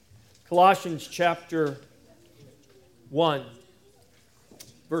Colossians chapter 1,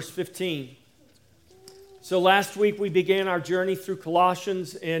 verse 15. So last week we began our journey through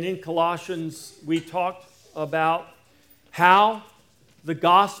Colossians, and in Colossians we talked about how the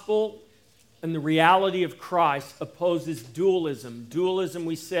gospel and the reality of Christ opposes dualism. Dualism,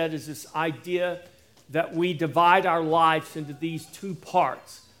 we said, is this idea that we divide our lives into these two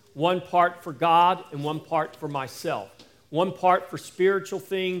parts. One part for God and one part for myself. One part for spiritual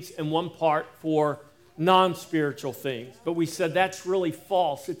things and one part for non-spiritual things. But we said that's really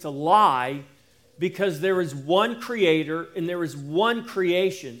false. It's a lie because there is one creator and there is one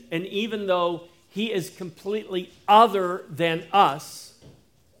creation. And even though he is completely other than us,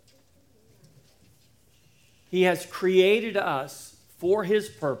 he has created us for his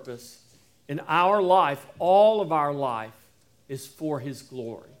purpose, and our life, all of our life, is for his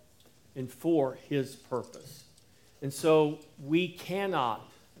glory and for his purpose. And so we cannot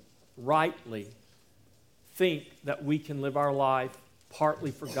rightly think that we can live our life partly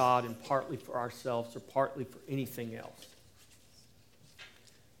for God and partly for ourselves or partly for anything else.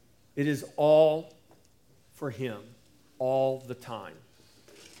 It is all for him all the time.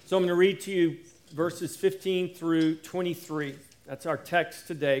 So I'm going to read to you verses 15 through 23. That's our text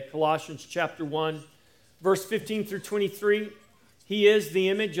today, Colossians chapter 1, verse 15 through 23. He is the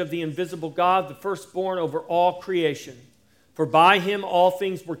image of the invisible God, the firstborn over all creation. For by him all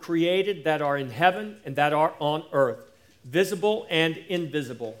things were created that are in heaven and that are on earth, visible and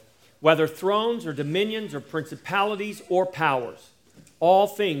invisible, whether thrones or dominions or principalities or powers. All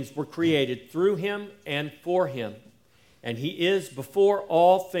things were created through him and for him. And he is before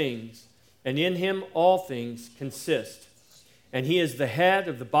all things, and in him all things consist. And he is the head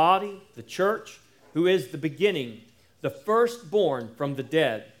of the body, the church, who is the beginning, the firstborn from the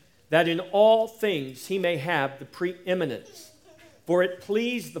dead, that in all things he may have the preeminence. For it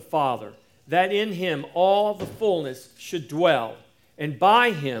pleased the Father that in him all the fullness should dwell, and by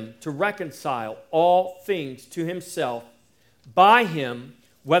him to reconcile all things to himself, by him,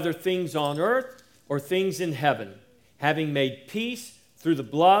 whether things on earth or things in heaven, having made peace through the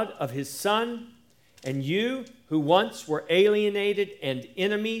blood of his Son. And you who once were alienated and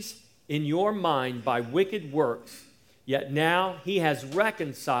enemies in your mind by wicked works, yet now he has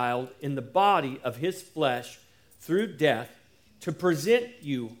reconciled in the body of his flesh through death to present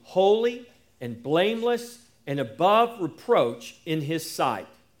you holy and blameless and above reproach in his sight.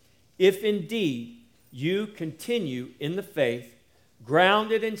 If indeed you continue in the faith,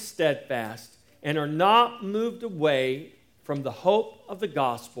 grounded and steadfast, and are not moved away from the hope of the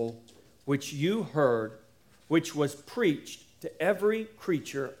gospel which you heard, which was preached to every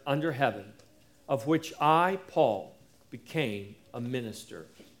creature under heaven, of which I, Paul, became a minister.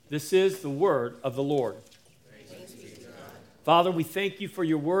 This is the word of the Lord. Thanks be to God. Father, we thank you for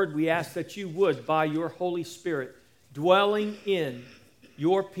your word. We ask that you would, by your Holy Spirit, dwelling in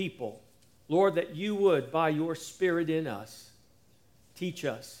your people, Lord, that you would, by your Spirit in us, teach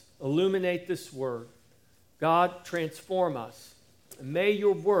us, illuminate this word. God, transform us. And may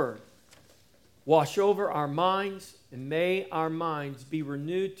your word wash over our minds, and may our minds be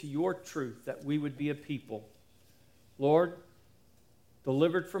renewed to your truth, that we would be a people, Lord,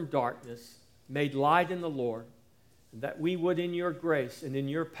 delivered from darkness, made light in the Lord, and that we would, in your grace and in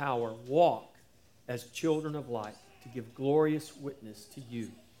your power, walk as children of light to give glorious witness to you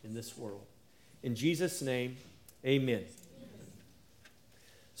in this world. In Jesus' name, amen.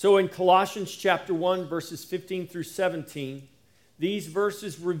 So in Colossians chapter 1, verses 15 through 17, these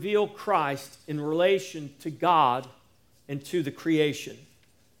verses reveal Christ in relation to God and to the creation.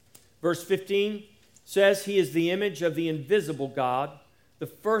 Verse 15 says he is the image of the invisible God, the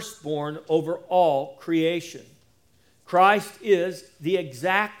firstborn over all creation. Christ is the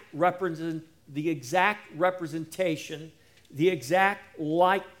exact representation, the exact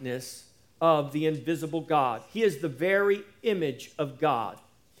likeness of the invisible God. He is the very image of God.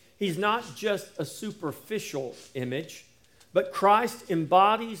 He's not just a superficial image, but Christ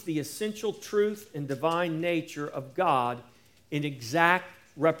embodies the essential truth and divine nature of God in exact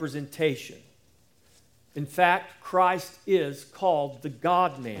representation. In fact, Christ is called the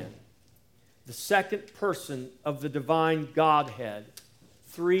God-man, the second person of the divine Godhead,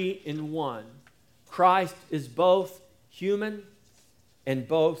 3 in 1. Christ is both human and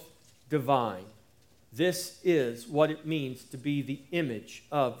both divine. This is what it means to be the image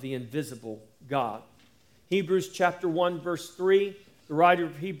of the invisible God. Hebrews chapter 1, verse 3, the writer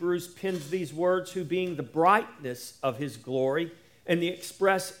of Hebrews pens these words, who being the brightness of his glory and the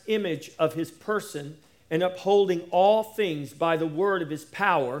express image of his person, and upholding all things by the word of his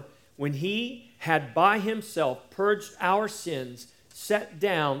power, when he had by himself purged our sins, set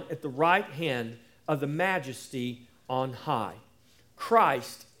down at the right hand of the Majesty on high.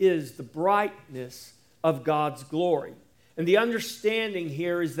 Christ is the brightness of God's glory. And the understanding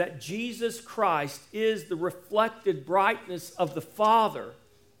here is that Jesus Christ is the reflected brightness of the Father.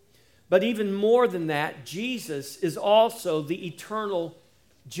 But even more than that, Jesus is also the eternal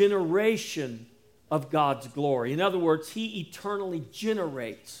generation of God's glory. In other words, he eternally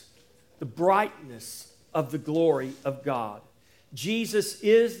generates the brightness of the glory of God. Jesus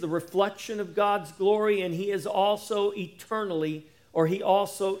is the reflection of God's glory, and he also eternally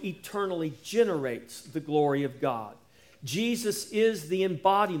generates the glory of God. Jesus is the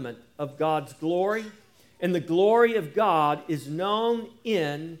embodiment of God's glory, and the glory of God is known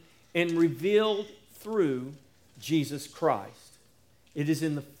in and revealed through Jesus Christ. It is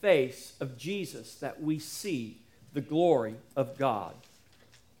in the face of Jesus that we see the glory of God.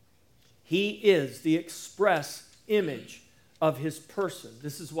 He is the express image of his person.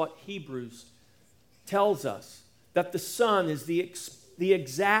 This is what Hebrews tells us, that the Son is the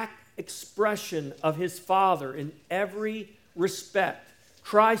exact expression of his Father in every respect.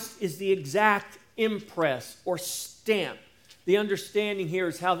 Christ is the exact impress or stamp. The understanding here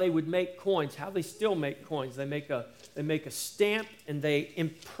is how they would make coins, how they still make coins. They make a stamp and they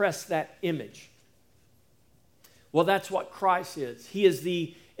impress that image. Well, that's what Christ is. He is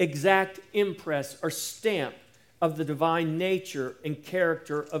the exact impress or stamp of the divine nature and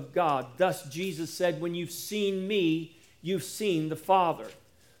character of God. Thus, Jesus said, when you've seen me, you've seen the Father.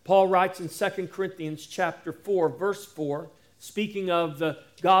 Paul writes in 2 Corinthians chapter 4, verse 4, speaking of the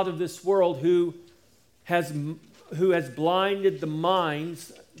God of this world who has blinded the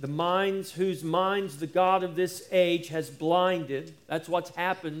minds whose minds the God of this age has blinded. That's what's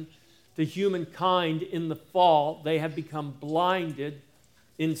happened to humankind in the fall. They have become blinded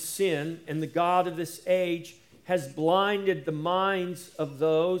in sin, and the God of this age has blinded the minds of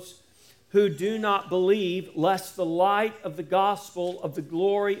those who do not believe, lest the light of the gospel of the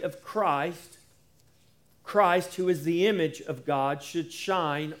glory of Christ, who is the image of God, should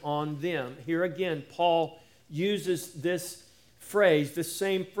shine on them. Here again, Paul uses this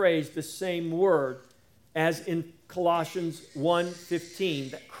same word as in Colossians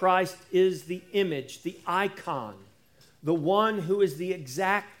 1:15, that Christ is the image, the icon, the one who is the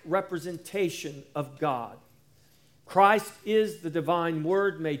exact representation of God. Christ is the divine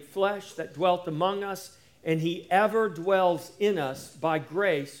Word made flesh that dwelt among us, and he ever dwells in us by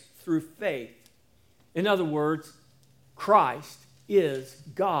grace through faith. In other words, Christ is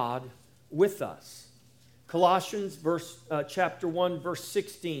God with us. Colossians chapter 1, verse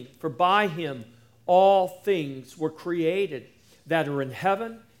 16, for by him all things were created that are in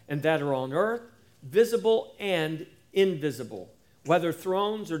heaven and that are on earth, visible and invisible, whether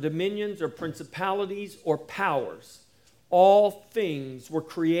thrones or dominions or principalities or powers. All things were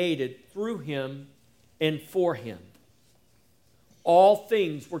created through him and for him. All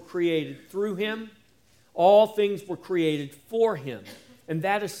things were created through him. All things were created for him. And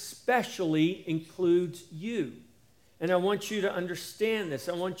that especially includes you. And I want you to understand this.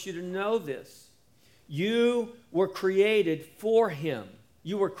 I want you to know this. You were created for him.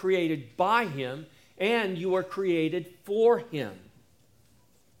 You were created by him, and you were created for him.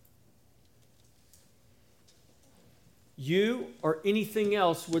 You or anything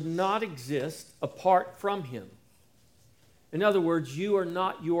else would not exist apart from him. In other words, you are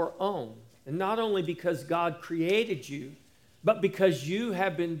not your own. And not only because God created you, but because you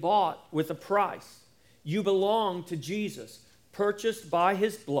have been bought with a price. You belong to Jesus, purchased by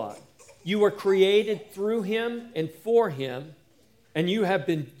his blood. You were created through him and for him, and you have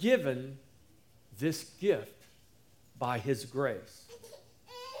been given this gift by his grace.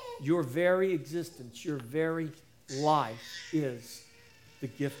 Your very existence, your very life is the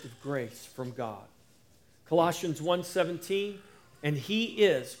gift of grace from God. Colossians 1:17, and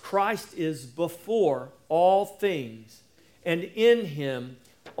Christ is before all things, and in him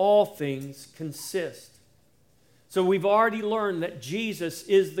all things consist. So we've already learned that Jesus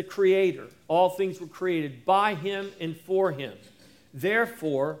is the creator. All things were created by him and for him.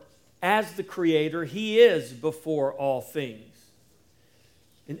 Therefore, as the creator, he is before all things.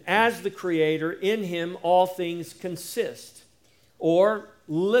 And as the creator, in him all things consist. Or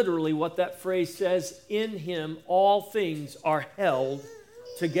literally what that phrase says, in him all things are held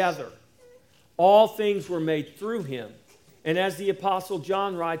together. All things were made through him. And as the Apostle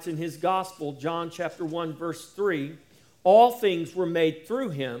John writes in his gospel, John chapter 1, verse 3, all things were made through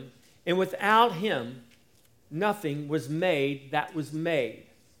him, and without him nothing was made that was made.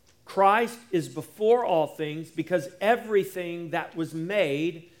 Christ is before all things because everything that was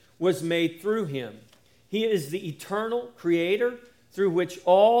made through him. He is the eternal creator, through which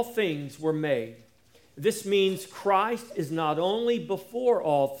all things were made. This means Christ is not only before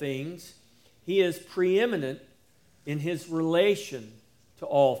all things, he is preeminent in his relation to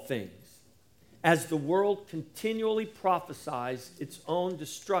all things. As the world continually prophesies its own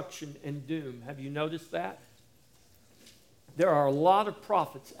destruction and doom. Have you noticed that? There are a lot of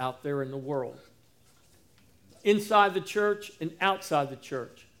prophets out there in the world, inside the church and outside the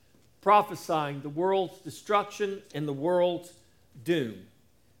church, prophesying the world's destruction and the world's doom.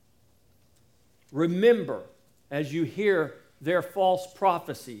 Remember, as you hear their false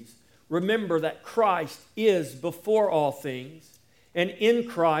prophecies, remember that Christ is before all things, and in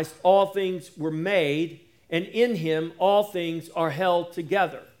Christ all things were made, and in him all things are held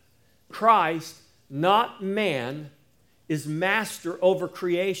together. Christ, not man, is master over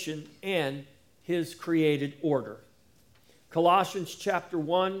creation and his created order. Colossians chapter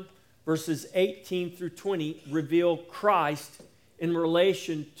 1, verses 18 through 20 reveal Christ in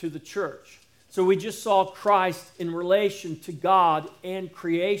relation to the church. So we just saw Christ in relation to God and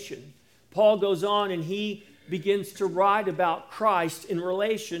creation. Paul goes on and he begins to write about Christ in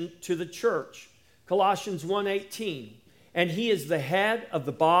relation to the church. Colossians 1:18, and he is the head of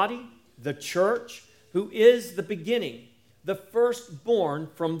the body, the church, who is the beginning, the firstborn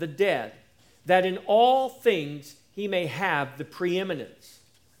from the dead, that in all things he may have the preeminence.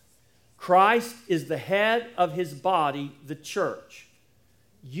 Christ is the head of his body, the church.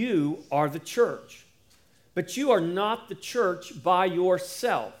 You are the church, but you are not the church by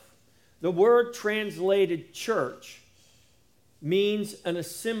yourself. The word translated church means an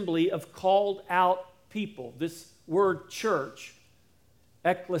assembly of called out people. This word church,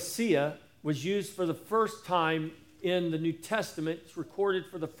 ecclesia, was used for the first time in the New Testament. It's recorded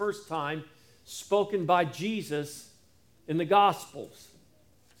for the first time, spoken by Jesus in the Gospels.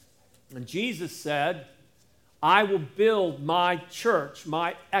 And Jesus said, I will build my church,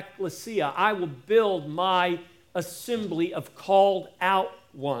 my ecclesia. I will build my assembly of called out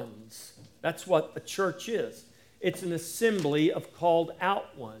ones. That's what a church is. It's an assembly of called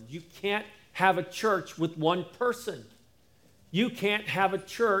out ones. You can't have a church with one person. You can't have a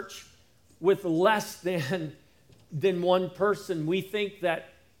church with less than one person. We think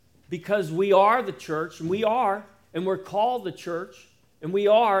that because we are the church, and we're called the church, and we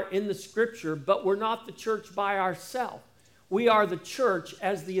are in the Scripture, but we're not the church by ourselves. We are the church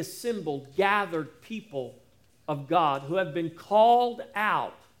as the assembled, gathered people of God who have been called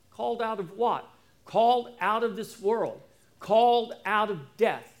out. Called out of what? Called out of this world. Called out of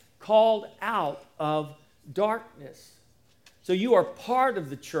death. Called out of darkness. So you are part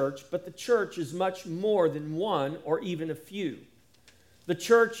of the church, but the church is much more than one or even a few. The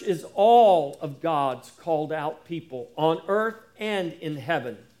church is all of God's called out people on earth and in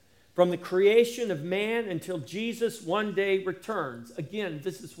heaven, from the creation of man until Jesus one day returns. Again,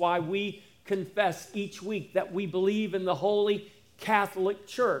 this is why we confess each week that we believe in the Holy Catholic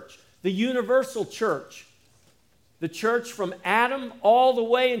Church, the universal church, the church from Adam all the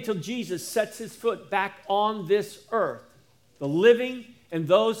way until Jesus sets his foot back on this earth. The living and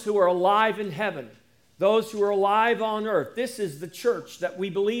those who are alive in heaven, those who are alive on earth. This is the church that we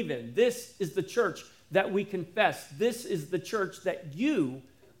believe in. This is the church that we confess. This is the church that you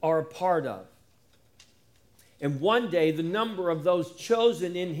are a part of. And one day, the number of those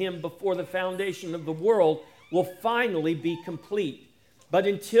chosen in him before the foundation of the world will finally be complete. But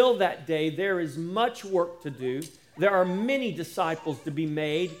until that day, there is much work to do. There are many disciples to be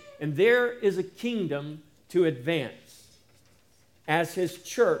made, and there is a kingdom to advance. As his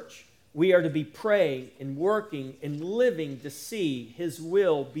church, we are to be praying and working and living to see his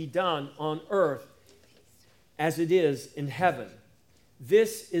will be done on earth as it is in heaven.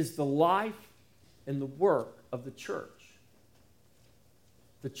 This is the life and the work of the church.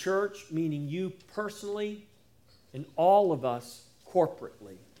 The church, meaning you personally and all of us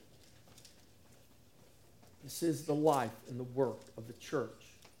corporately. This is the life and the work of the church.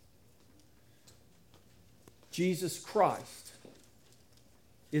 Jesus Christ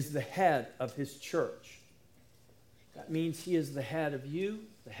is the head of his church. That means he is the head of you,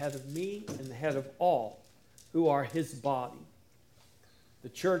 the head of me, and the head of all who are his body. The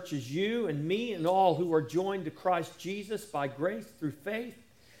church is you and me and all who are joined to Christ Jesus by grace through faith.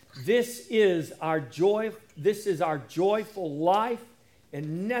 This is our joy. This is our joyful life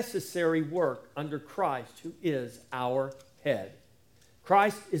and necessary work under Christ, who is our head.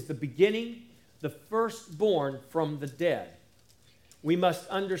 Christ is the beginning, the firstborn from the dead. We must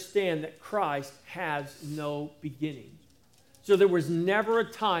understand that Christ has no beginning. So there was never a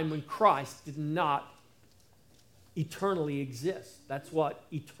time when Christ did not eternally exist. That's what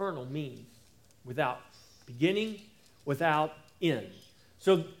eternal means. Without beginning, without end.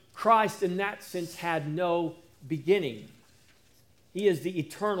 So Christ, in that sense, had no beginning. He is the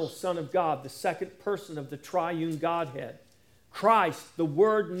eternal Son of God, the second person of the triune Godhead. Christ, the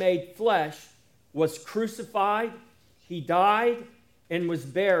Word made flesh, was crucified, he died, and was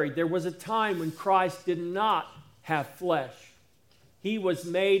buried. There was a time when Christ did not have flesh. He was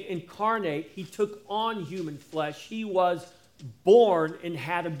made incarnate. He took on human flesh. He was born and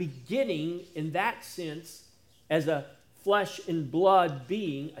had a beginning in that sense as a flesh and blood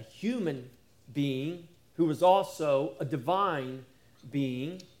being, a human being who was also a divine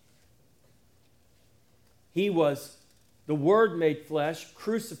being. He was the Word made flesh,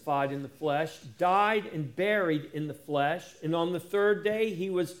 crucified in the flesh, died and buried in the flesh, and on the third day he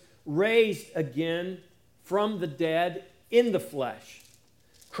was raised again from the dead in the flesh.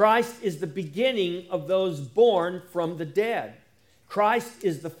 Christ is the beginning of those born from the dead. Christ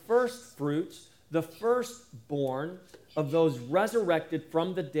is the first fruits, the firstborn of those resurrected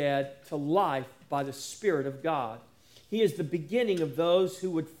from the dead to life by the Spirit of God. He is the beginning of those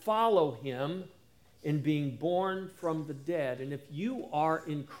who would follow him in being born from the dead. And if you are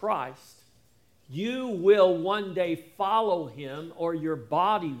in Christ, you will one day follow him, or your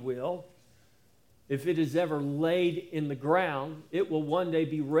body will. If it is ever laid in the ground, it will one day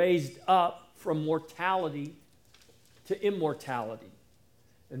be raised up from mortality to immortality.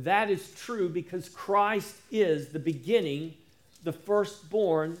 And that is true because Christ is the beginning, the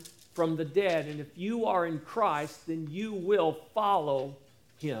firstborn from the dead. And if you are in Christ, then you will follow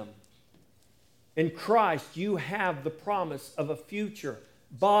him. In Christ, you have the promise of a future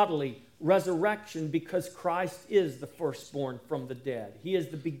bodily resurrection because Christ is the firstborn from the dead. He is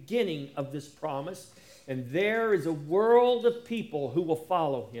the beginning of this promise, and there is a world of people who will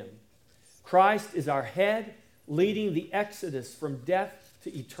follow him. Christ is our head, leading the exodus from death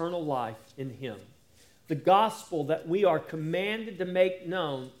to eternal life in him. The gospel that we are commanded to make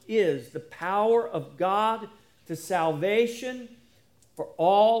known is the power of God to salvation for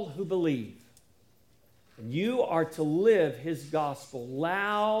all who believe. And you are to live his gospel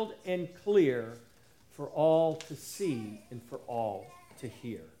loud and clear for all to see and for all to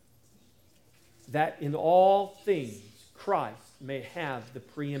hear. That in all things Christ may have the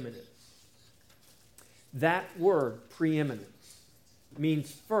preeminence. That word, preeminence,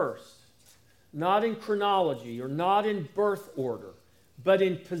 means first, not in chronology or not in birth order, but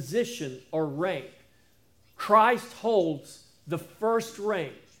in position or rank. Christ holds the first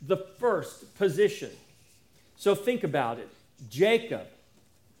rank, the first position. So think about it. Jacob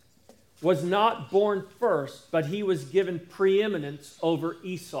was not born first, but he was given preeminence over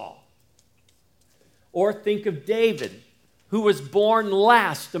Esau. Or think of David, who was born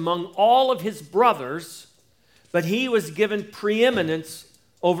last among all of his brothers, but he was given preeminence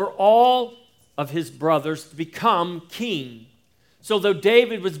over all of his brothers to become king. So though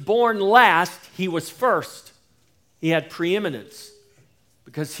David was born last, he was first. He had preeminence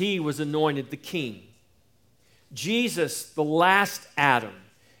because he was anointed the king. Jesus, the last Adam,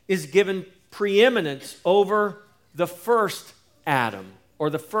 is given preeminence over the first Adam or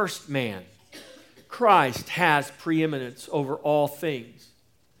the first man. Christ has preeminence over all things.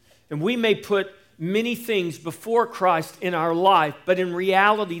 And we may put many things before Christ in our life, but in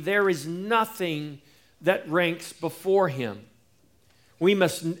reality, there is nothing that ranks before him. We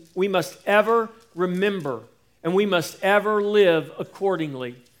must ever remember and we must ever live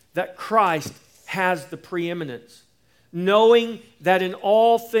accordingly that Christ has the preeminence, knowing that in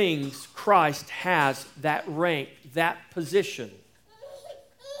all things Christ has that rank, that position,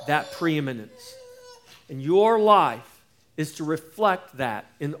 that preeminence. And your life is to reflect that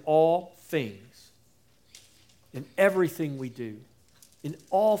in all things, in everything we do. In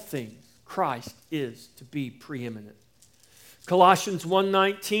all things, Christ is to be preeminent. Colossians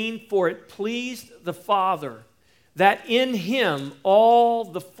 1:19, for it pleased the Father that in him all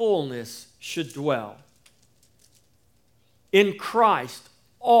the fullness should dwell. In Christ,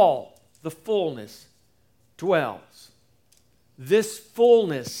 all the fullness dwells. This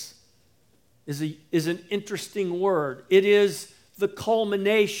fullness is an interesting word. It is the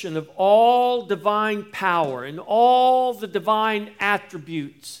culmination of all divine power and all the divine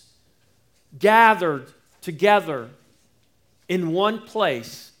attributes gathered together in one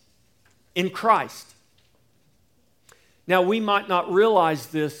place in Christ. Now, we might not realize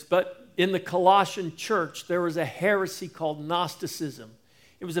this, but in the Colossian church, there was a heresy called Gnosticism.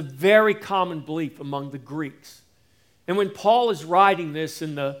 It was a very common belief among the Greeks. And when Paul is writing this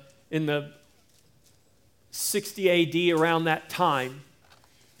in the 60 AD, around that time,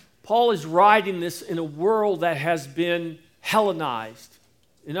 Paul is writing this in a world that has been Hellenized.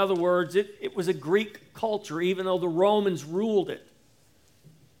 In other words, it was a Greek culture, even though the Romans ruled it.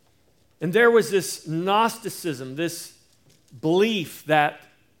 And there was this Gnosticism, this belief that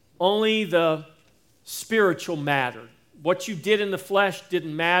only the spiritual mattered. What you did in the flesh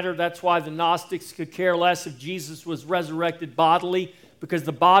didn't matter. That's why the Gnostics could care less if Jesus was resurrected bodily, because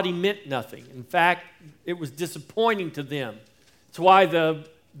the body meant nothing. In fact, it was disappointing to them. That's why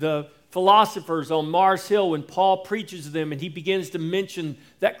the philosophers on Mars Hill, when Paul preaches to them and he begins to mention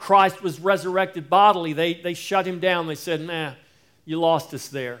that Christ was resurrected bodily, they shut him down. They said, nah, you lost us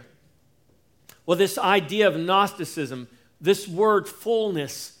there. Well, this idea of Gnosticism, this word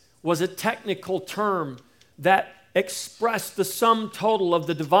fullness, was a technical term that expressed the sum total of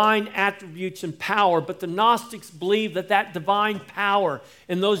the divine attributes and power, but the Gnostics believed that divine power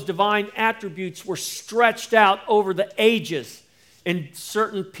and those divine attributes were stretched out over the ages. In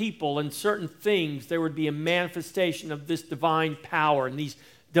certain people and certain things, there would be a manifestation of this divine power and these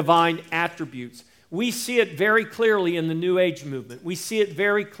divine attributes. We see it very clearly in the New Age movement. We see it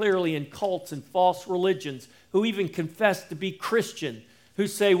very clearly in cults and false religions who even confess to be Christian, who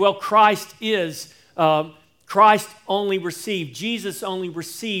say, well, Christ only received, Jesus only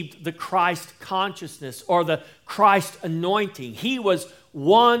received the Christ consciousness or the Christ anointing. He was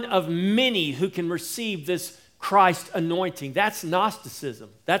one of many who can receive this Christ anointing. That's Gnosticism.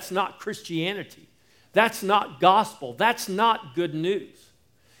 That's not Christianity. That's not gospel. That's not good news.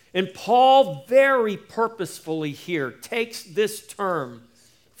 And Paul very purposefully here takes this term,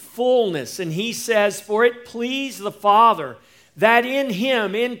 fullness, and he says, for it pleased the Father that in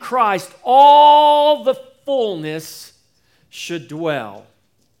him, in Christ, all the fullness should dwell.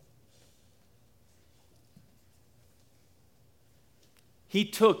 He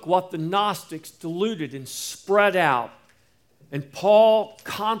took what the Gnostics diluted and spread out, and Paul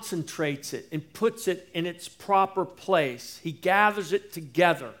concentrates it and puts it in its proper place. He gathers it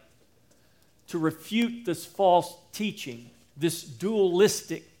together to refute this false teaching, this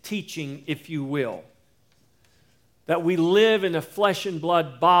dualistic teaching, if you will, that we live in a flesh and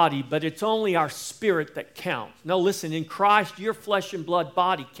blood body, but it's only our spirit that counts. No, listen, in Christ, your flesh and blood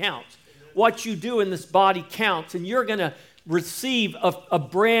body counts. What you do in this body counts, and you're going to receive a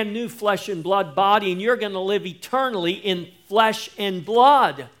brand new flesh and blood body, and you're going to live eternally in flesh and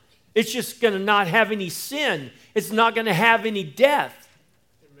blood. It's just going to not have any sin. It's not going to have any death.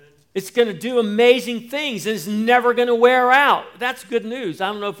 It's going to do amazing things, and it's never going to wear out. That's good news.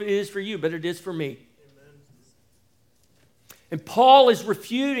 I don't know if it is for you, but it is for me. Amen. And Paul is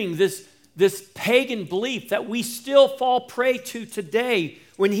refuting this pagan belief that we still fall prey to today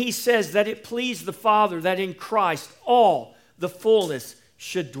when he says that it pleased the Father that in Christ all the fullness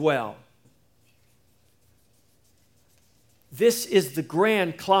should dwell. This is the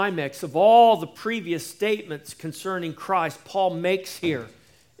grand climax of all the previous statements concerning Christ Paul makes here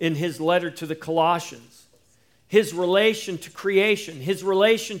in his letter to the Colossians. His relation to creation, his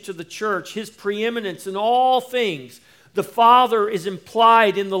relation to the church, his preeminence in all things. The Father is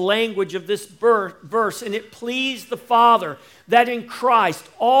implied in the language of this verse, and it pleased the Father that in Christ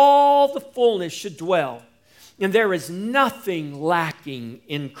all the fullness should dwell. And there is nothing lacking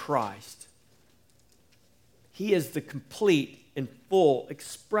in Christ. He is the complete and full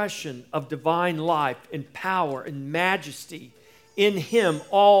expression of divine life and power and majesty. In him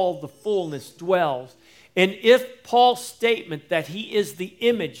all the fullness dwells. And if Paul's statement that he is the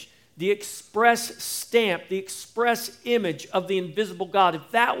image, the express stamp, the express image of the invisible God,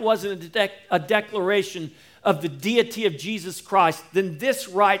 if that wasn't a declaration of the deity of Jesus Christ, then this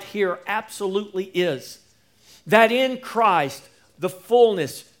right here absolutely is. That in Christ the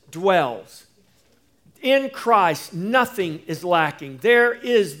fullness dwells. In Christ, nothing is lacking. There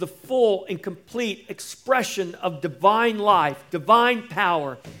is the full and complete expression of divine life, divine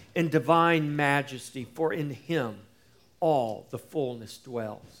power, and divine majesty. For in him all the fullness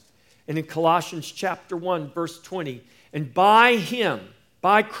dwells. And in Colossians chapter 1, verse 20, and by him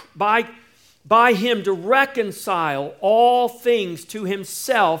to reconcile all things to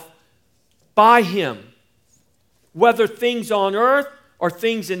himself, by him, whether things on earth or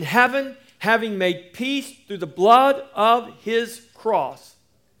things in heaven, having made peace through the blood of his cross.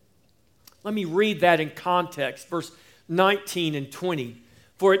 Let me read that in context, verse 19 and 20.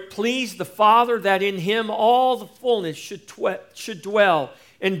 For it pleased the Father that in him all the fullness should dwell,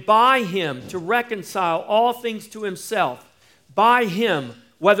 and by him to reconcile all things to himself. By him,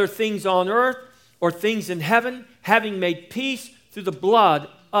 whether things on earth or things in heaven, having made peace through the blood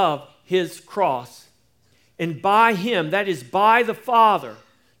of his cross. And by him, that is by the Father,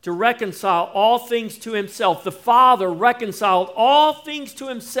 to reconcile all things to himself. The Father reconciled all things to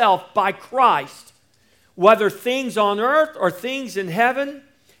himself by Christ, whether things on earth or things in heaven,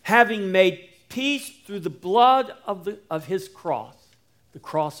 having made peace through the blood of his cross, the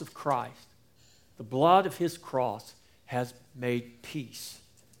cross of Christ. The blood of his cross has made peace,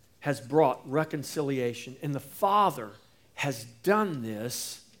 has brought reconciliation. And the Father has done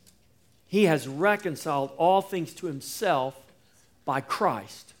this. He has reconciled all things to himself by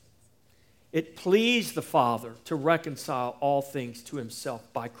Christ. It pleased the Father to reconcile all things to himself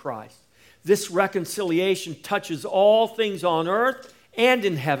by Christ. This reconciliation touches all things on earth and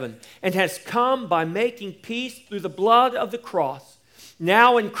in heaven, and has come by making peace through the blood of the cross.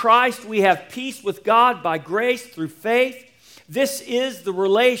 Now in Christ we have peace with God by grace through faith. This is the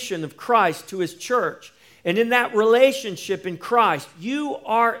relation of Christ to his church. And in that relationship in Christ, you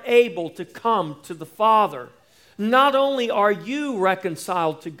are able to come to the Father. Not only are you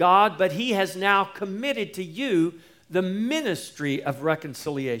reconciled to God, but he has now committed to you the ministry of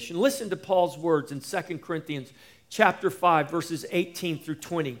reconciliation. Listen to Paul's words in 2 Corinthians chapter 5, verses 18 through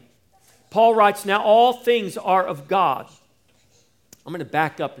 20. Paul writes, now all things are of God. I'm going to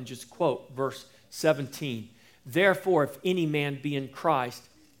back up and just quote verse 17. Therefore, if any man be in Christ,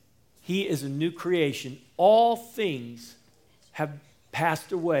 he is a new creation. All things have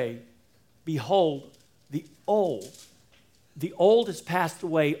passed away. Behold, the old has passed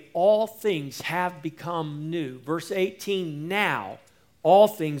away. All things have become new. Verse 18, now all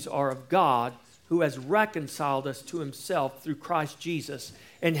things are of God, who has reconciled us to himself through Christ Jesus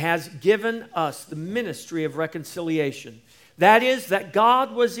and has given us the ministry of reconciliation. That is, that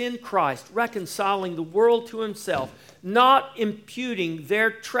God was in Christ, reconciling the world to himself, not imputing their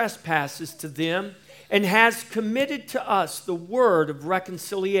trespasses to them, and has committed to us the word of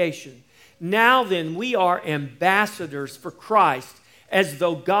reconciliation. Now then, we are ambassadors for Christ, as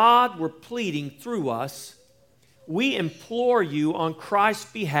though God were pleading through us. We implore you on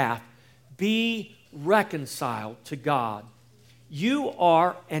Christ's behalf, be reconciled to God. You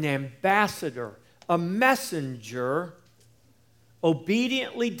are an ambassador, a messenger,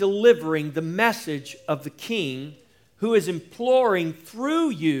 obediently delivering the message of the King, who is imploring through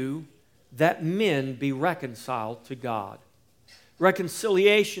you that men be reconciled to God.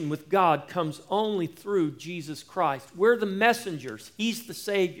 Reconciliation with God comes only through Jesus Christ. We're the messengers. He's the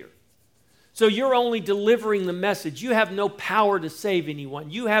Savior. So you're only delivering the message. You have no power to save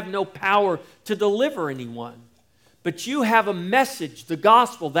anyone. You have no power to deliver anyone. But you have a message, the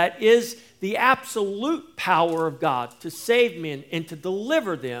gospel, that is the absolute power of God to save men and to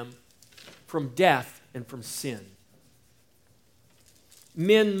deliver them from death and from sin.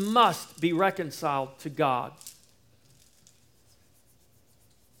 Men must be reconciled to God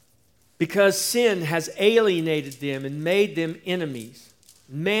because sin has alienated them and made them enemies.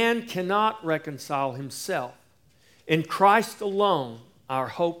 Man cannot reconcile himself. In Christ alone, our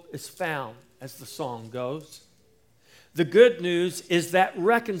hope is found, as the song goes. The good news is that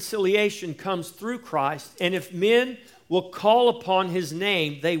reconciliation comes through Christ, and if men will call upon his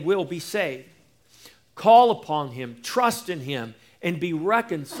name, they will be saved. Call upon him, trust in him, and be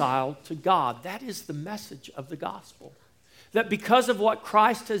reconciled to God. That is the message of the gospel. That because of what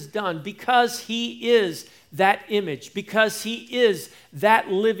Christ has done, because he is that image, because he is that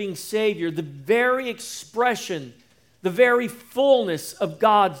living Savior, the very expression, the very fullness of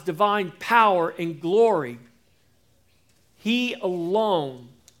God's divine power and glory, he alone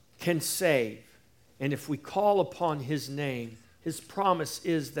can save. And if we call upon his name, his promise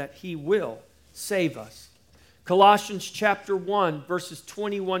is that he will save us. Colossians chapter 1, verses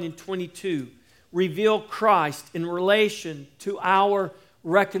 21 and 22 reveal Christ in relation to our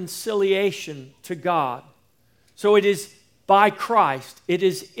reconciliation to God. So it is by Christ, it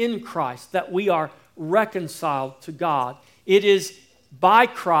is in Christ that we are reconciled to God. It is by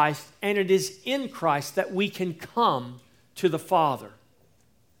Christ and it is in Christ that we can come to the Father.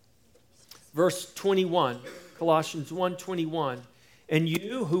 Verse 21, Colossians 1:21. And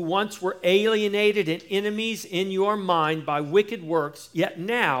you who once were alienated and enemies in your mind by wicked works, yet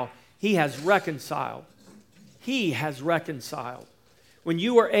now he has reconciled. He has reconciled. When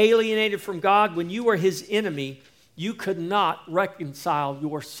you were alienated from God, when you were his enemy, you could not reconcile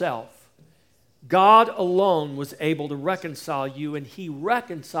yourself. God alone was able to reconcile you, and he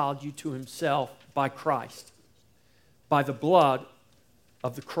reconciled you to himself by Christ, by the blood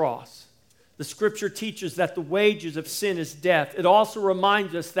of the cross. The scripture teaches that the wages of sin is death. It also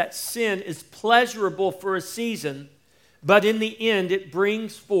reminds us that sin is pleasurable for a season, but in the end it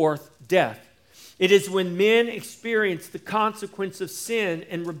brings forth death. It is when men experience the consequence of sin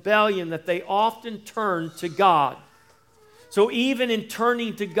and rebellion that they often turn to God. So even in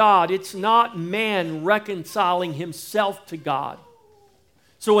turning to God, it's not man reconciling himself to God.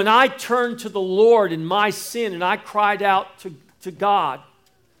 So when I turned to the Lord in my sin and I cried out to God,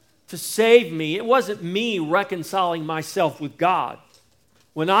 to save me. It wasn't me reconciling myself with God.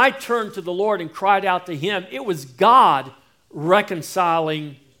 When I turned to the Lord and cried out to Him, it was God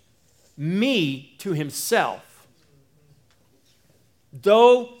reconciling me to Himself.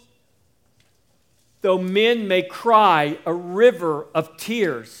 Though men may cry a river of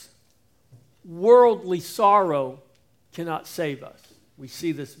tears, worldly sorrow cannot save us. We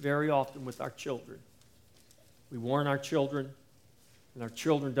see this very often with our children. We warn our children, and our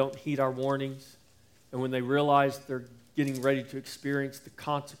children don't heed our warnings. And when they realize they're getting ready to experience the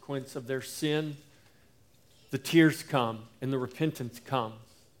consequence of their sin, the tears come and the repentance comes.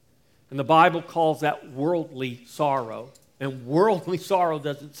 And the Bible calls that worldly sorrow. And worldly sorrow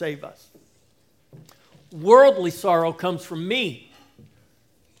doesn't save us. Worldly sorrow comes from me.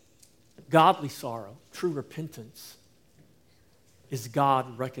 Godly sorrow, true repentance, is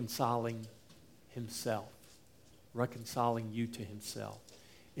God reconciling Himself, reconciling you to Himself.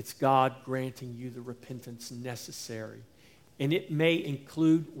 It's God granting you the repentance necessary. And it may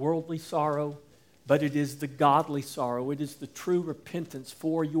include worldly sorrow, but it is the godly sorrow. It is the true repentance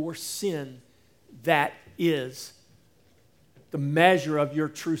for your sin that is the measure of your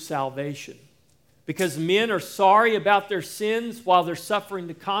true salvation. Because men are sorry about their sins while they're suffering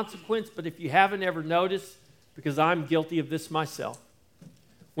the consequence, but if you haven't ever noticed, because I'm guilty of this myself,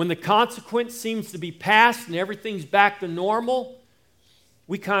 when the consequence seems to be past and everything's back to normal,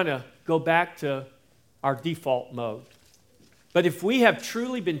 we kind of go back to our default mode. But if we have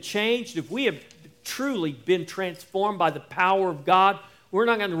truly been changed, if we have truly been transformed by the power of God, we're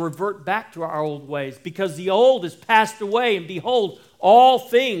not going to revert back to our old ways, because the old has passed away, and behold, all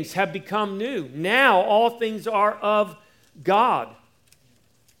things have become new. Now all things are of God.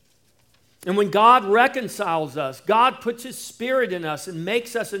 And when God reconciles us, God puts His Spirit in us and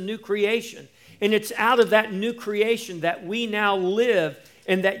makes us a new creation. And it's out of that new creation that we now live,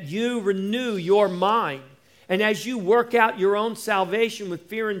 and that you renew your mind. And as you work out your own salvation with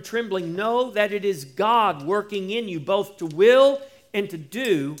fear and trembling, know that it is God working in you both to will and to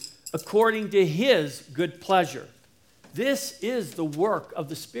do according to His good pleasure. This is the work of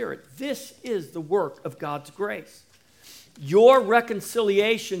the Spirit. This is the work of God's grace. Your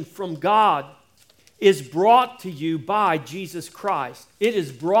reconciliation from God is brought to you by Jesus Christ. It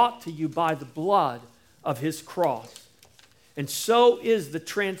is brought to you by the blood of His cross. And so is the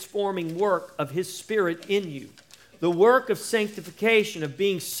transforming work of His Spirit in you. The work of sanctification, of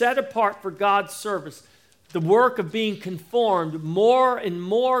being set apart for God's service, the work of being conformed more and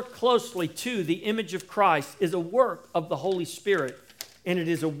more closely to the image of Christ is a work of the Holy Spirit, and it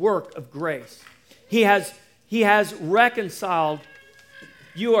is a work of grace. He has reconciled,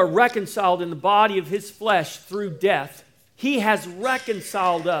 you are reconciled in the body of His flesh through death. He has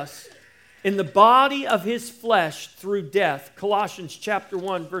reconciled us in the body of His flesh through death. Colossians chapter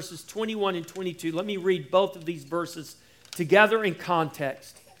 1, verses 21 and 22. Let me read both of these verses together in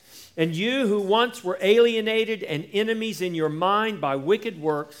context. And you who once were alienated and enemies in your mind by wicked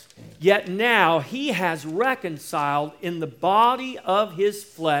works, yet now He has reconciled in the body of His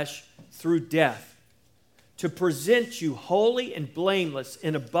flesh through death, to present you holy and blameless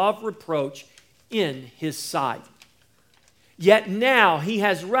and above reproach in His sight. Yet now He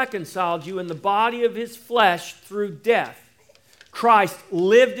has reconciled you in the body of His flesh through death. Christ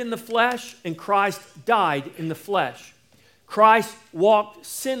lived in the flesh, and Christ died in the flesh. Christ walked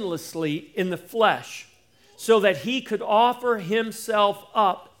sinlessly in the flesh so that He could offer Himself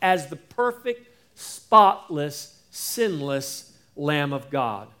up as the perfect, spotless, sinless Lamb of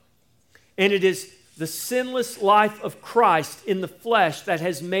God. And it is the sinless life of Christ in the flesh that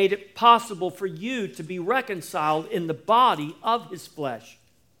has made it possible for you to be reconciled in the body of His flesh.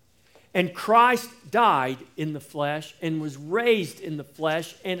 And Christ died in the flesh and was raised in the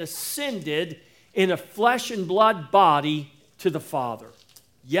flesh and ascended in a flesh and blood body to the Father.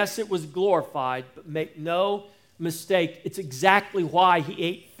 Yes, it was glorified, but make no mistake, it's exactly why He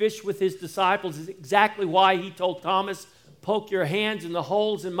ate fish with His disciples. It's exactly why He told Thomas, poke your hands in the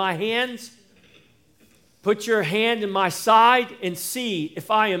holes in my hands. Put your hand in my side and see if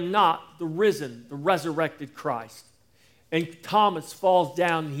I am not the risen, the resurrected Christ. And Thomas falls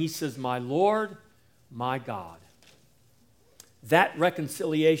down and he says, my Lord, my God. That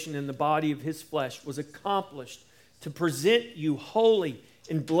reconciliation in the body of His flesh was accomplished to present you holy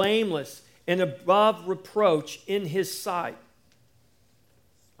and blameless and above reproach in His sight.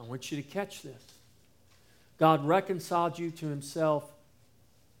 I want you to catch this. God reconciled you to Himself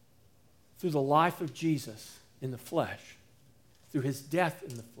through the life of Jesus in the flesh, through His death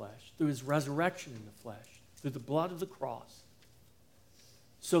in the flesh, through His resurrection in the flesh, through the blood of the cross,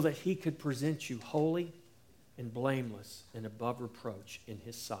 so that He could present you holy and blameless and above reproach in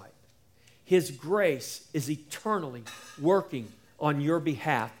His sight. His grace is eternally working on your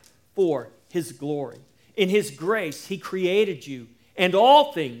behalf for His glory. In His grace, He created you and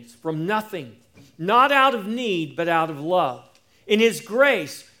all things from nothing, not out of need, but out of love. In His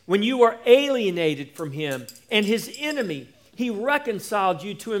grace, when you were alienated from Him and His enemy, He reconciled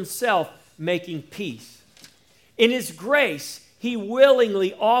you to Himself, making peace. In His grace, He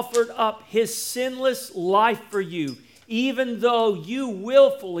willingly offered up His sinless life for you, even though you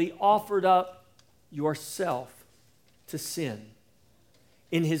willfully offered up yourself to sin.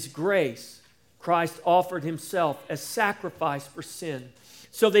 In His grace, Christ offered Himself as sacrifice for sin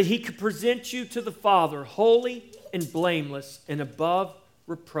so that He could present you to the Father holy and blameless and above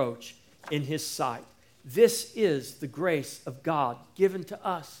reproach in His sight. This is the grace of God given to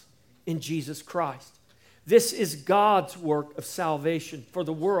us in Jesus Christ. This is God's work of salvation for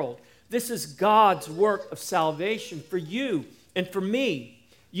the world. This is God's work of salvation for you and for me.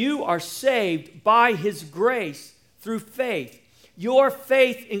 You are saved by His grace through faith. Your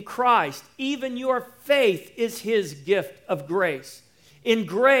faith in Christ, even your faith, is His gift of grace. In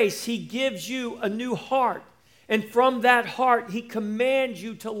grace, He gives you a new heart. And from that heart, He commands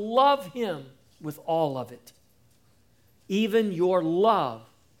you to love Him with all of it. Even your love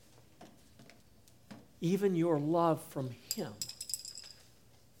from Him.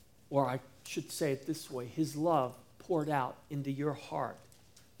 Or I should say it this way, His love poured out into your heart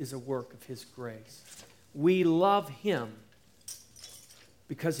is a work of His grace. We love Him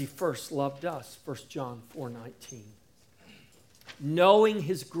because He first loved us, 1 John 4:19. Knowing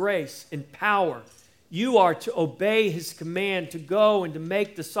His grace and power, you are to obey His command to go and to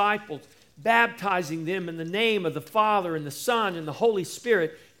make disciples, baptizing them in the name of the Father and the Son and the Holy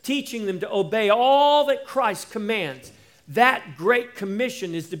Spirit, teaching them to obey all that Christ commands. That great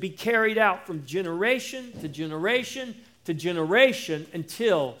commission is to be carried out from generation to generation to generation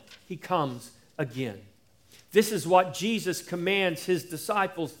until He comes again. This is what Jesus commands His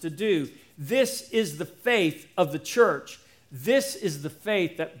disciples to do. This is the faith of the church. This is the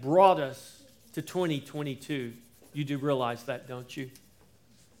faith that brought us to 2022. You do realize that, don't you?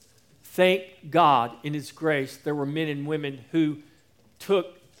 Thank God in His grace there were men and women who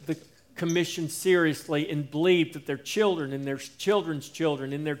took the commission seriously and believed that their children and their children's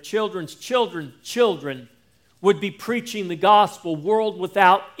children and their children's children's children would be preaching the gospel world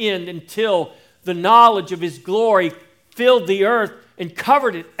without end until the knowledge of His glory filled the earth and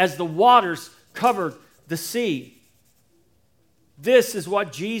covered it as the waters covered the sea. This is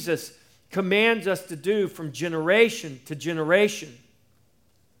what Jesus commands us to do from generation to generation,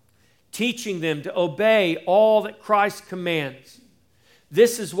 teaching them to obey all that Christ commands.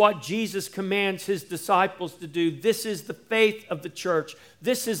 This is what Jesus commands His disciples to do. This is the faith of the church.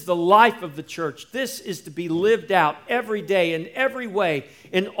 This is the life of the church. This is to be lived out every day in every way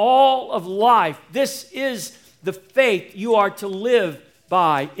in all of life. This is the faith you are to live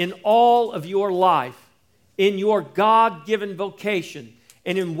by in all of your life, in your God-given vocation,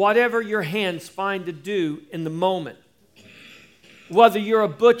 and in whatever your hands find to do in the moment. Whether you're a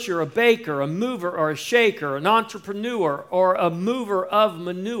butcher, a baker, a mover, or a shaker, an entrepreneur, or a mover of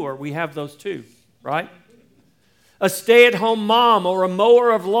manure, we have those too, right? A stay-at-home mom or a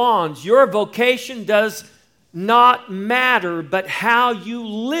mower of lawns, your vocation does not matter, but how you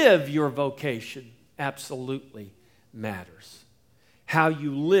live your vocation absolutely matters. How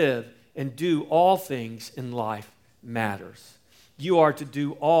you live and do all things in life matters. You are to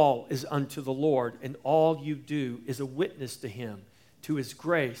do all as unto the Lord, and all you do is a witness to Him, to His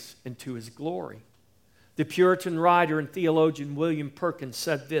grace and to His glory. The Puritan writer and theologian William Perkins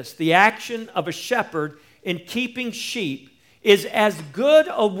said this: the action of a shepherd in keeping sheep is as good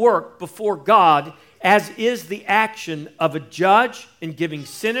a work before God as is the action of a judge in giving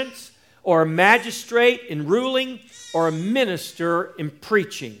sentence, or a magistrate in ruling, or a minister in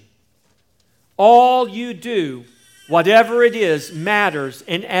preaching. All you do, whatever it is, matters,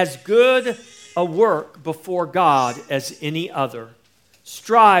 and as good a work before God as any other.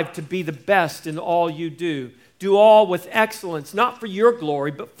 Strive to be the best in all you do. Do all with excellence, not for your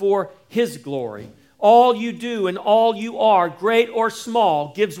glory, but for His glory. All you do and all you are, great or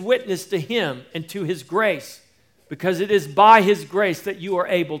small, gives witness to Him and to His grace, because it is by His grace that you are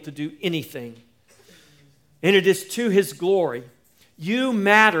able to do anything. And it is to His glory. You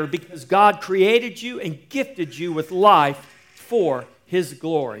matter because God created you and gifted you with life for His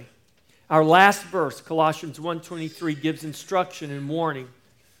glory. Our last verse, Colossians 1:23, gives instruction and warning.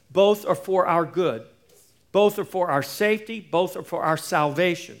 Both are for our good. Both are for our safety. Both are for our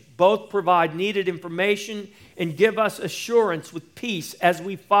salvation. Both provide needed information and give us assurance with peace as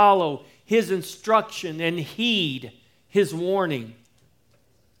we follow His instruction and heed His warning.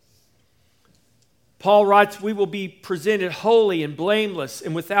 Paul writes, we will be presented holy and blameless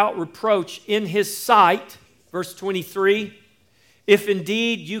and without reproach in his sight. Verse 23, if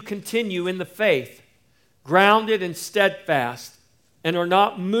indeed you continue in the faith, grounded and steadfast, and are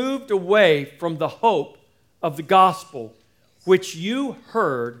not moved away from the hope of the gospel, which you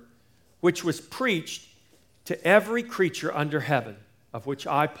heard, which was preached to every creature under heaven, of which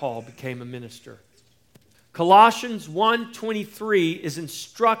I, Paul, became a minister. Colossians 1:23 is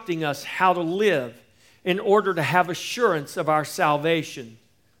instructing us how to live in order to have assurance of our salvation,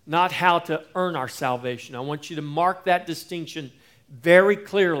 not how to earn our salvation. I want you to mark that distinction very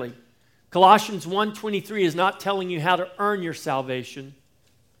clearly. Colossians 1:23 is not telling you how to earn your salvation,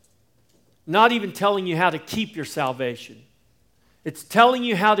 not even telling you how to keep your salvation. It's telling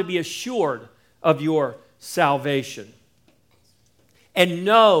you how to be assured of your salvation and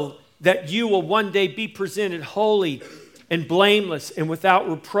know that you will one day be presented holy and blameless and without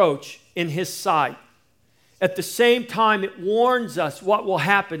reproach in his sight. At the same time, it warns us what will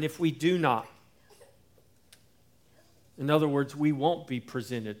happen if we do not. In other words, we won't be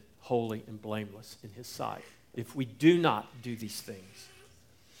presented holy and blameless in his sight if we do not do these things.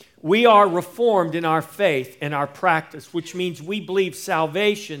 We are reformed in our faith and our practice, which means we believe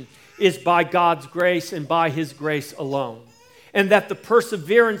salvation is by God's grace and by his grace alone, and that the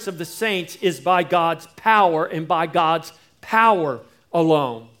perseverance of the saints is by God's power and by God's power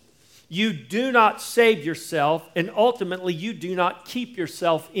alone. You do not save yourself, and ultimately you do not keep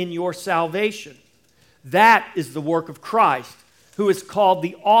yourself in your salvation. That is the work of Christ, who is called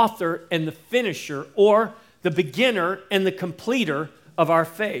the author and the finisher, or the beginner and the completer of our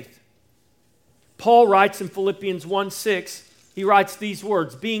faith. Paul writes in Philippians 1:6, he writes these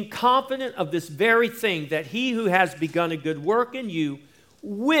words, being confident of this very thing, that he who has begun a good work in you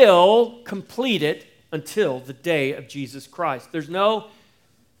will complete it until the day of Jesus Christ. There's no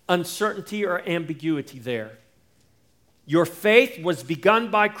uncertainty or ambiguity there. Your faith was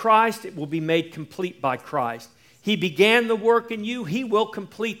begun by Christ. It will be made complete by Christ. He began the work in you. He will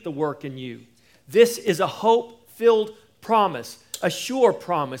complete the work in you. This is a hope-filled promise, a sure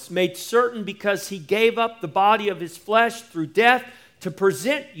promise made certain because he gave up the body of his flesh through death to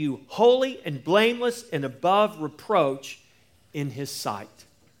present you holy and blameless and above reproach in his sight.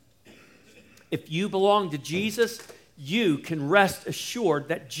 If you belong to Jesus, you can rest assured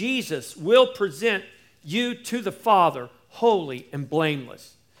that Jesus will present you to the Father holy and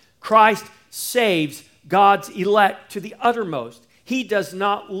blameless. Christ saves God's elect to the uttermost. He does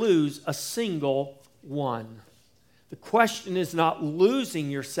not lose a single one. The question is not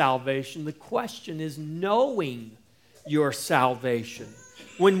losing your salvation. The question is knowing your salvation.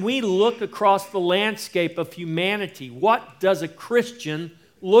 When we look across the landscape of humanity, what does a Christian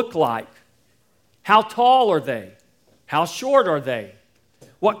look like? How tall are they? How short are they?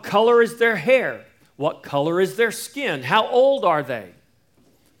 What color is their hair? What color is their skin? How old are they?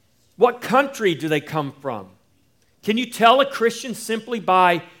 What country do they come from? Can you tell a Christian simply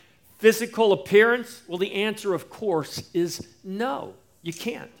by physical appearance? Well, the answer, of course, is no. You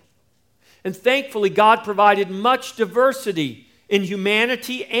can't. And thankfully, God provided much diversity in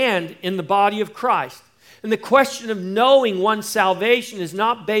humanity and in the body of Christ. And the question of knowing one's salvation is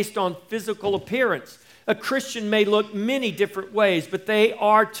not based on physical appearance. A Christian may look many different ways, but they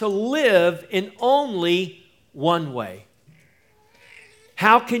are to live in only one way.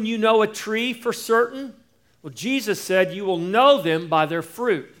 How can you know a tree for certain? Well, Jesus said you will know them by their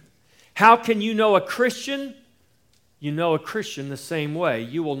fruit. How can you know a Christian? You know a Christian the same way.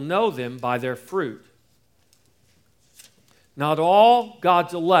 You will know them by their fruit. Not all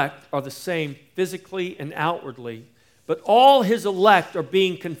God's elect are the same physically and outwardly, but all his elect are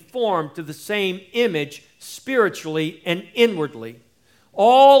being conformed to the same image spiritually and inwardly.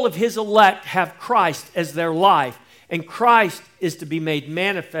 All of his elect have Christ as their life, and Christ is to be made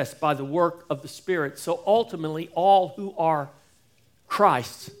manifest by the work of the Spirit. So ultimately, all who are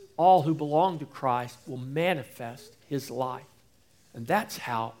Christ's, all who belong to Christ, will manifest his life. And that's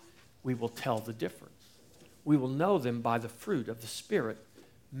how we will tell the difference. We will know them by the fruit of the Spirit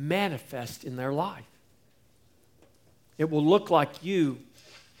manifest in their life. It will look like you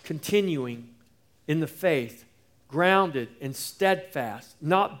continuing in the faith, grounded and steadfast,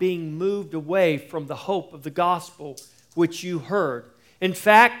 not being moved away from the hope of the gospel which you heard. In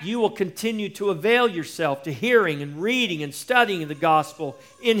fact, you will continue to avail yourself to hearing and reading and studying the gospel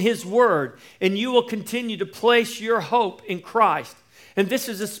in his word, and you will continue to place your hope in Christ. And this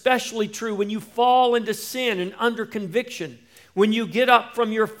is especially true when you fall into sin and under conviction. When you get up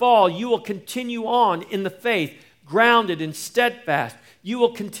from your fall, you will continue on in the faith, grounded and steadfast. You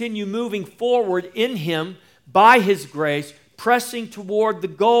will continue moving forward in him by his grace, pressing toward the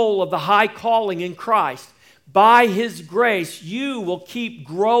goal of the high calling in Christ. By His grace, you will keep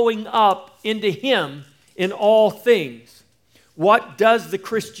growing up into Him in all things. What does the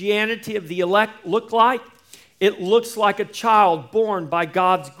Christianity of the elect look like? It looks like a child born by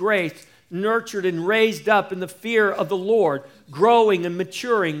God's grace, nurtured and raised up in the fear of the Lord, growing and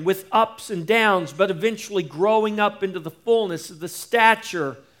maturing with ups and downs, but eventually growing up into the fullness of the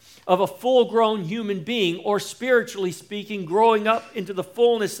stature of a full-grown human being, or spiritually speaking, growing up into the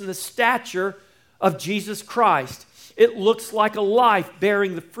fullness and the stature of Jesus Christ. It looks like a life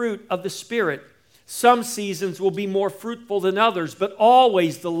bearing the fruit of the Spirit. Some seasons will be more fruitful than others, but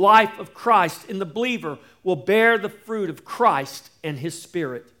always the life of Christ in the believer will bear the fruit of Christ and His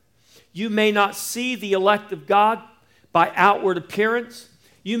Spirit. You may not see the elect of God by outward appearance.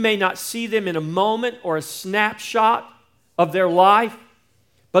 You may not see them in a moment or a snapshot of their life,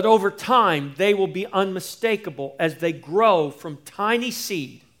 but over time, they will be unmistakable as they grow from tiny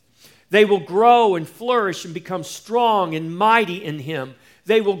seed. They will grow and flourish and become strong and mighty in Him.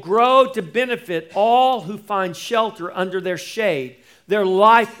 They will grow to benefit all who find shelter under their shade. Their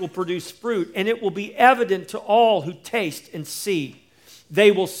life will produce fruit, and it will be evident to all who taste and see.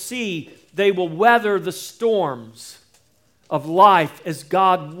 They will weather the storms of life as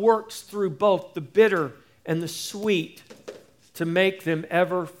God works through both the bitter and the sweet to make them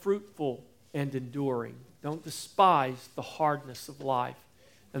ever fruitful and enduring. Don't despise the hardness of life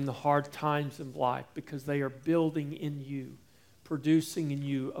and the hard times of life, because they are building in you, producing in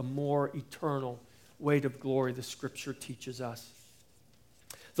you a more eternal weight of glory, the Scripture teaches us.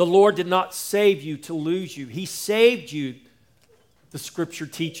 The Lord did not save you to lose you. He saved you, the Scripture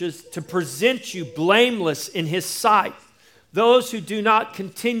teaches, to present you blameless in His sight. Those who do not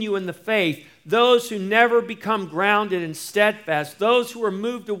continue in the faith, those who never become grounded and steadfast, those who are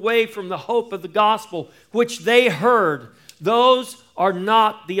moved away from the hope of the gospel, which they heard, those are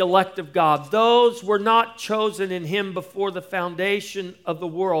not the elect of God. Those were not chosen in Him before the foundation of the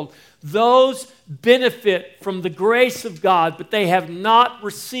world. Those benefit from the grace of God, but they have not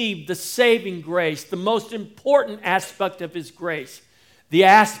received the saving grace, the most important aspect of His grace. The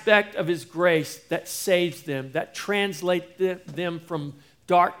aspect of His grace that saves them, that translates them from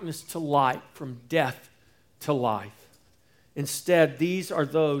darkness to light, from death to life. Instead, these are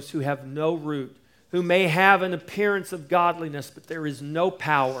those who have no root, who may have an appearance of godliness, but there is no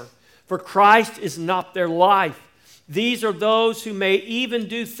power. For Christ is not their life. These are those who may even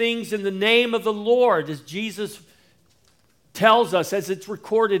do things in the name of the Lord, as Jesus tells us, as it's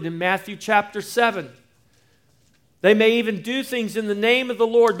recorded in Matthew chapter 7. They may even do things in the name of the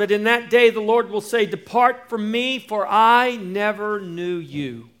Lord, but in that day the Lord will say, "Depart from me, for I never knew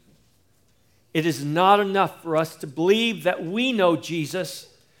you." It is not enough for us to believe that we know Jesus.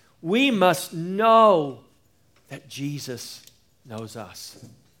 We must know that Jesus knows us.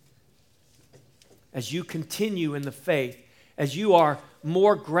 As you continue in the faith, as you are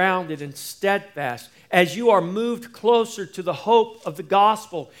more grounded and steadfast, as you are moved closer to the hope of the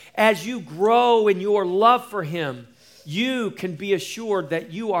gospel, as you grow in your love for Him, you can be assured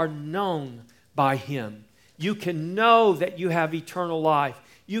that you are known by Him. You can know that you have eternal life.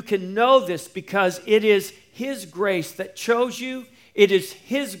 You can know this because it is His grace that chose you, it is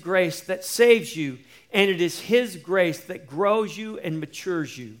His grace that saves you, and it is His grace that grows you and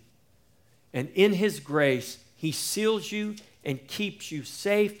matures you. And in His grace, He seals you and keeps you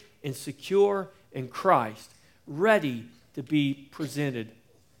safe and secure in Christ, ready to be presented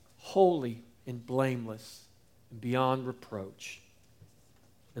holy and blameless and beyond reproach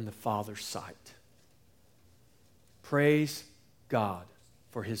in the Father's sight. Praise God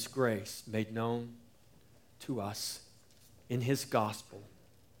for His grace made known to us in His gospel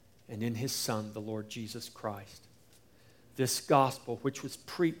and in His Son, the Lord Jesus Christ. This gospel, which was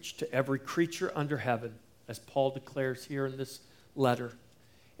preached to every creature under heaven, as Paul declares here in this letter,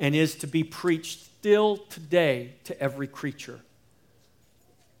 and is to be preached still today to every creature.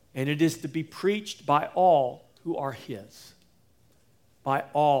 And it is to be preached by all who are His, by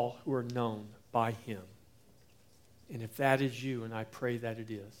all who are known by Him. And if that is you, and I pray that it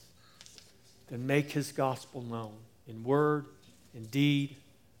is, then make His gospel known in word, in deed.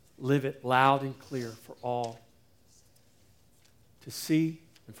 Live it loud and clear for all to see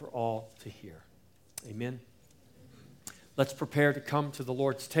and for all to hear. Amen. Let's prepare to come to the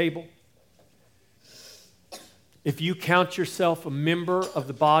Lord's table. If you count yourself a member of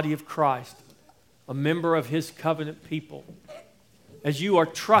the body of Christ, a member of His covenant people, as you are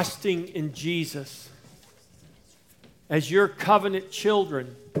trusting in Jesus, as your covenant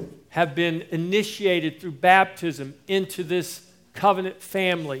children have been initiated through baptism into this covenant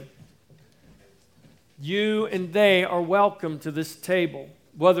family, You and they are welcome to this table.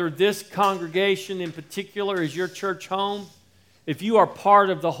 Whether this congregation in particular is your church home, if you are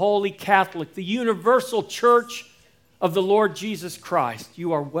part of the Holy Catholic, the universal church of the Lord Jesus Christ,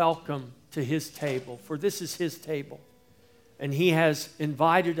 you are welcome to His table, for this is His table. And He has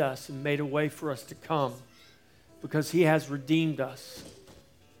invited us and made a way for us to come because He has redeemed us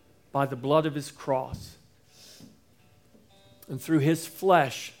by the blood of His cross. And through His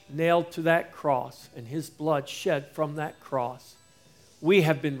flesh nailed to that cross and His blood shed from that cross, we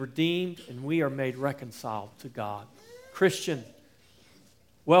have been redeemed and we are made reconciled to God. Christian,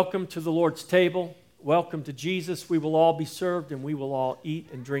 welcome to the Lord's table. Welcome to Jesus. We will all be served and we will all eat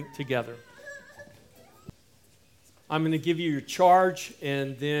and drink together. I'm going to give you your charge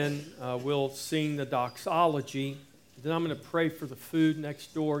and then we'll sing the doxology. Then I'm going to pray for the food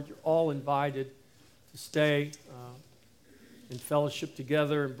next door. You're all invited to stay in fellowship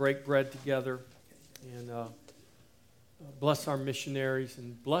together and break bread together and bless our missionaries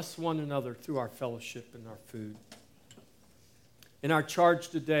and bless one another through our fellowship and our food. In our charge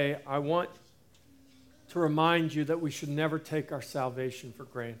today, I want to remind you that we should never take our salvation for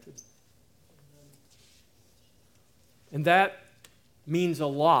granted. And that means a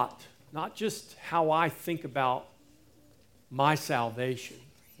lot, not just how I think about my salvation,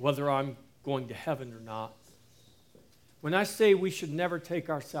 whether I'm going to heaven or not. When I say we should never take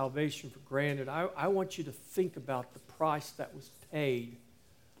our salvation for granted, I want you to think about the price that was paid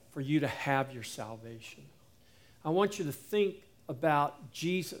for you to have your salvation. I want you to think about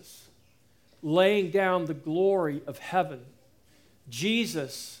Jesus laying down the glory of heaven.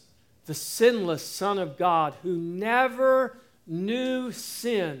 Jesus, the sinless Son of God, who never knew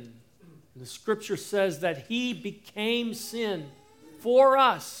sin. The Scripture says that He became sin for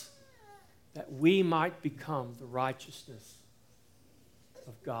us, that we might become the righteousness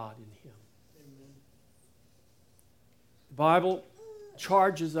of God in Him. Amen. The Bible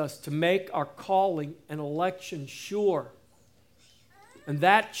charges us to make our calling and election sure. And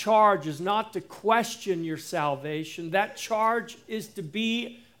that charge is not to question your salvation. That charge is to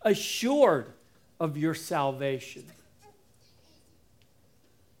be assured of your salvation.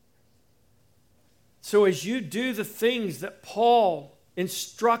 So as you do the things that Paul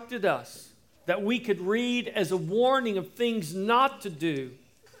instructed us, that we could read as a warning of things not to do,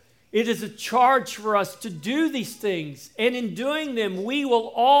 it is a charge for us to do these things. And in doing them, we will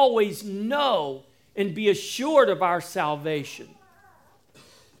always know and be assured of our salvation.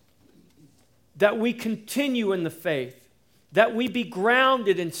 That we continue in the faith, that we be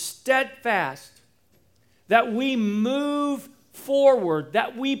grounded and steadfast, that we move forward,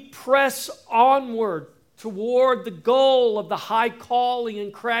 that we press onward toward the goal of the high calling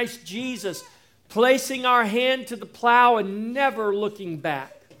in Christ Jesus, placing our hand to the plow and never looking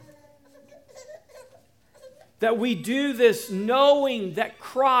back. That we do this knowing that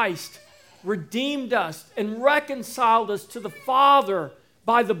Christ redeemed us and reconciled us to the Father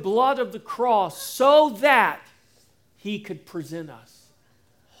by the blood of the cross, so that He could present us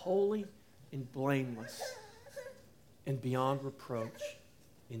holy and blameless and beyond reproach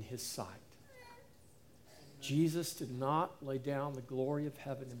in His sight. Jesus did not lay down the glory of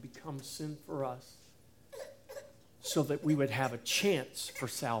heaven and become sin for us so that we would have a chance for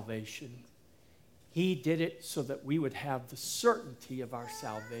salvation. He did it so that we would have the certainty of our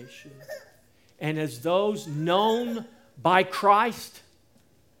salvation. And as those known by Christ,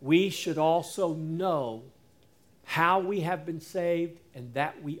 we should also know how we have been saved and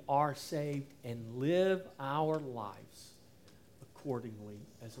that we are saved and live our lives accordingly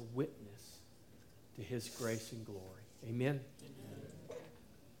as a witness to His grace and glory. Amen.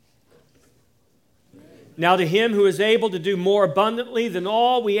 Now to Him who is able to do more abundantly than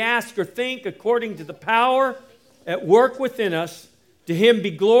all we ask or think according to the power at work within us, to Him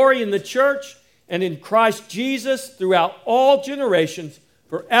be glory in the church and in Christ Jesus throughout all generations,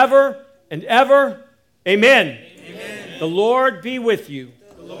 forever and ever. Amen. Amen. The Lord be with you.